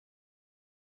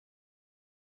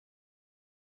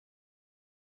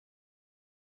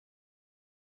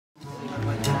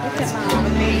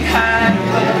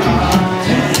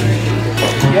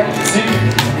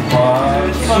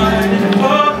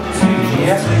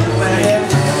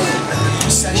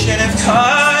Procession of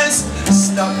cars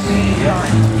stuck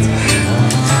behind,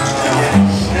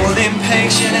 all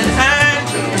impatient and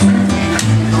angry,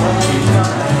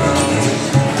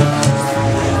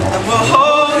 and we're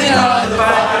holding on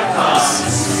by the bus.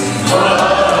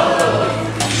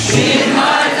 Me and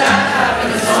my dad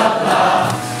having a soft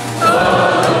laugh.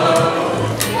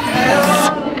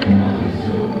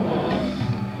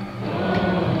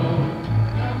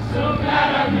 So glad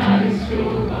I'm not in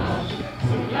school.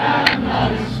 So glad I'm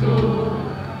not in school.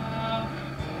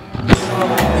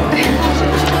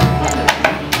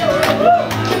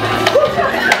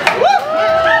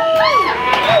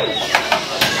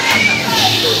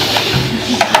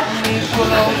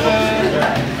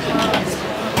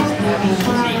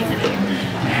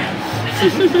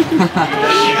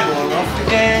 We're off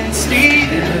again,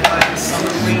 stealing like summer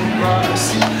green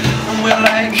grass, and we're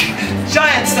like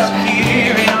giants up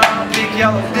here in our big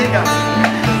yellow figure.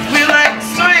 We're like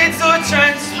sweets or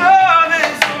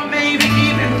transformers, or maybe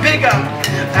even bigger.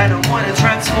 I don't want to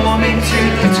transform into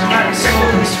the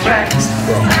Tyrannosaurus Rex.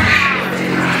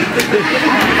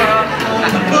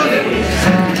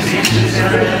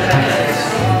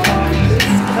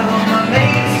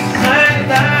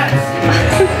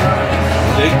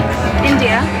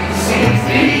 India.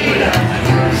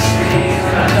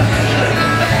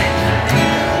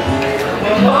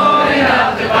 We're holding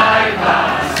up the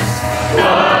bypass.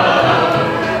 Whoa.